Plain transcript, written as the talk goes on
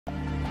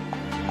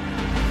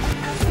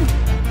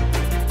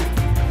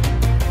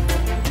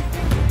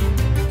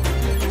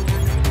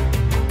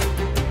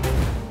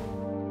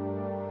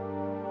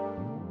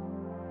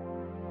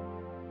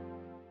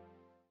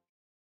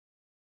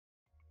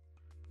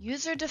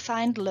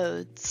User-defined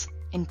loads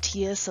in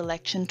TIA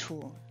Selection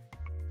Tool.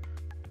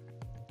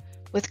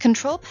 With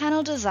Control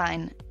Panel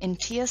Design in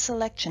TIA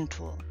Selection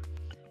Tool,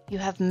 you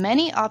have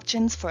many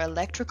options for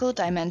electrical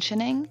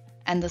dimensioning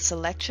and the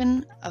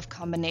selection of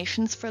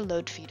combinations for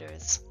load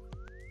feeders.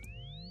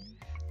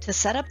 To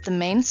set up the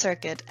main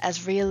circuit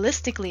as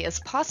realistically as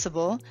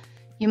possible,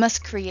 you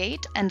must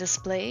create and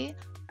display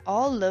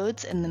all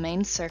loads in the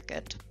main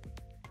circuit,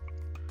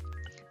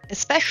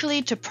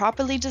 especially to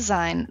properly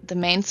design the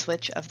main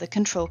switch of the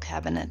control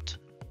cabinet.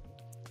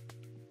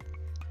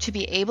 To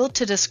be able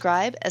to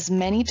describe as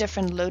many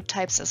different load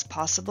types as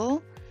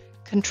possible,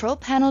 Control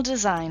Panel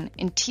Design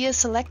in TIA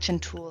Selection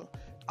Tool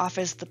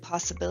offers the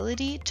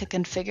possibility to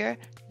configure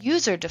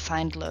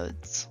user-defined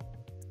loads.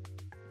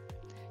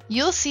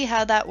 You'll see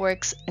how that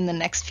works in the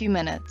next few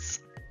minutes.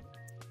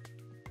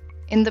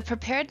 In the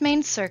prepared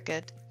main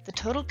circuit, the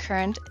total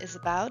current is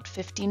about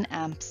 15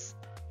 amps.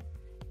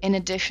 In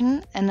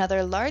addition,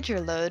 another larger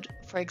load,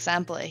 for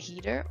example a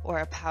heater or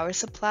a power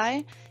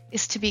supply,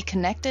 is to be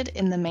connected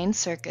in the main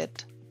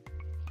circuit.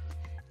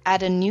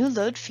 Add a new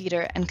load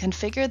feeder and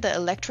configure the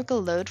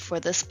electrical load for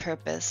this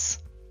purpose.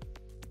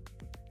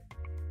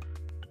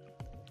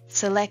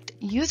 Select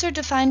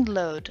User-Defined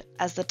Load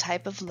as the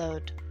type of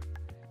load.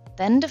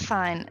 Then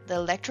define the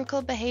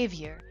electrical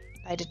behavior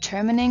by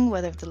determining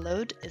whether the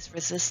load is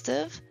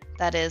resistive,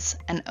 that is,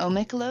 an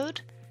ohmic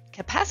load,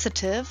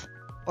 capacitive,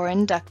 or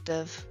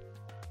inductive.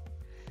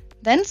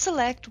 Then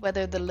select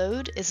whether the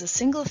load is a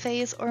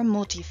single-phase or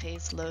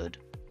multi-phase load.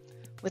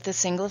 With a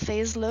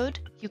single-phase load,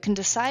 you can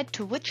decide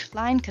to which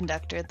line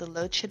conductor the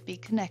load should be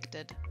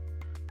connected.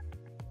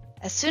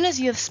 As soon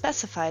as you have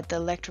specified the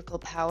electrical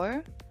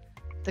power,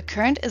 the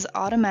current is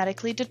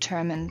automatically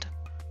determined.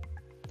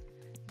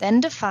 Then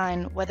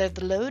define whether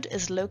the load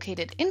is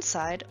located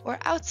inside or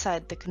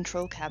outside the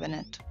control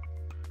cabinet.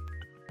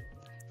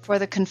 For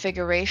the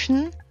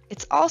configuration,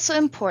 it's also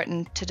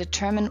important to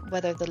determine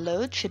whether the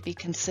load should be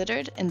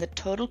considered in the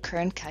total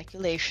current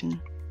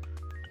calculation.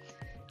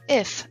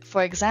 If,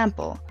 for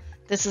example,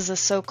 this is a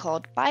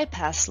so-called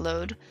bypass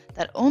load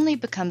that only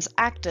becomes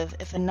active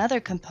if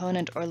another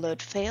component or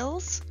load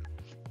fails,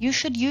 you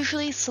should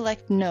usually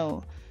select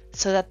No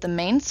so that the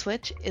main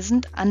switch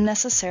isn't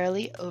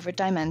unnecessarily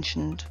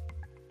over-dimensioned.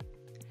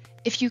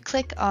 If you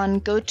click on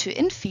Go to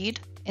InFeed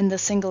in the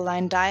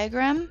single-line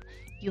diagram,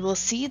 you will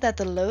see that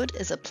the load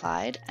is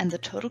applied and the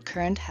total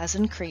current has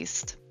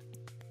increased.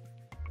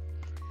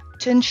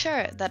 To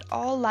ensure that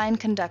all line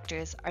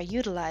conductors are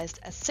utilized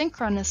as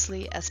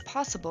synchronously as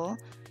possible,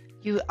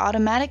 you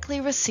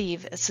automatically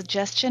receive a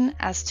suggestion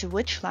as to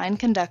which line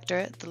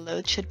conductor the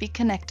load should be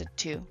connected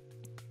to.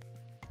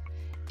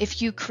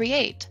 If you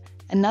create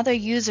another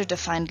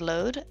user-defined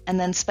load and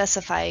then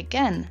specify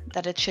again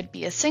that it should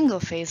be a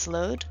single-phase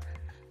load,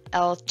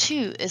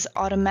 L2 is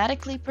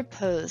automatically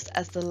proposed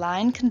as the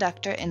line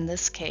conductor in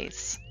this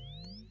case.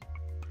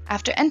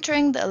 After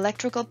entering the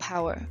electrical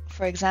power,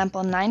 for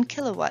example 9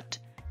 kW,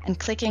 and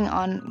clicking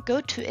on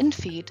Go to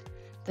InFeed,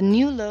 the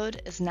new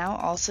load is now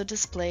also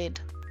displayed,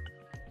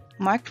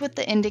 marked with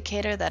the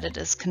indicator that it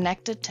is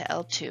connected to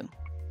L2.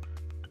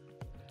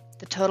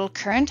 The total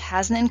current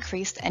hasn't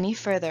increased any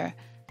further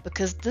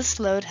because this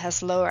load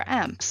has lower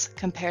amps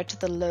compared to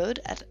the load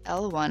at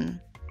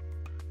L1.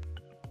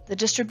 The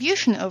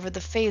distribution over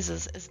the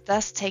phases is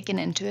thus taken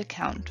into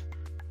account.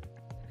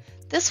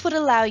 This would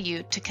allow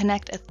you to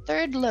connect a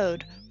third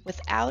load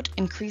without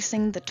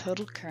increasing the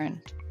total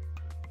current.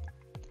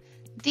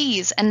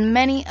 These and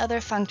many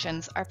other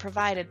functions are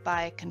provided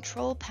by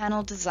Control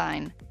Panel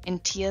Design in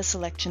TIA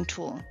Selection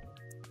Tool.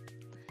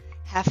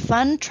 Have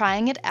fun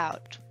trying it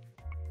out!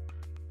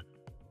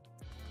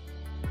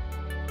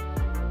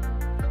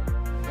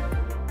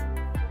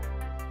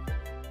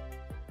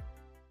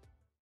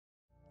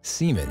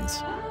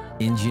 Siemens,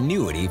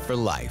 ingenuity for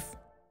life.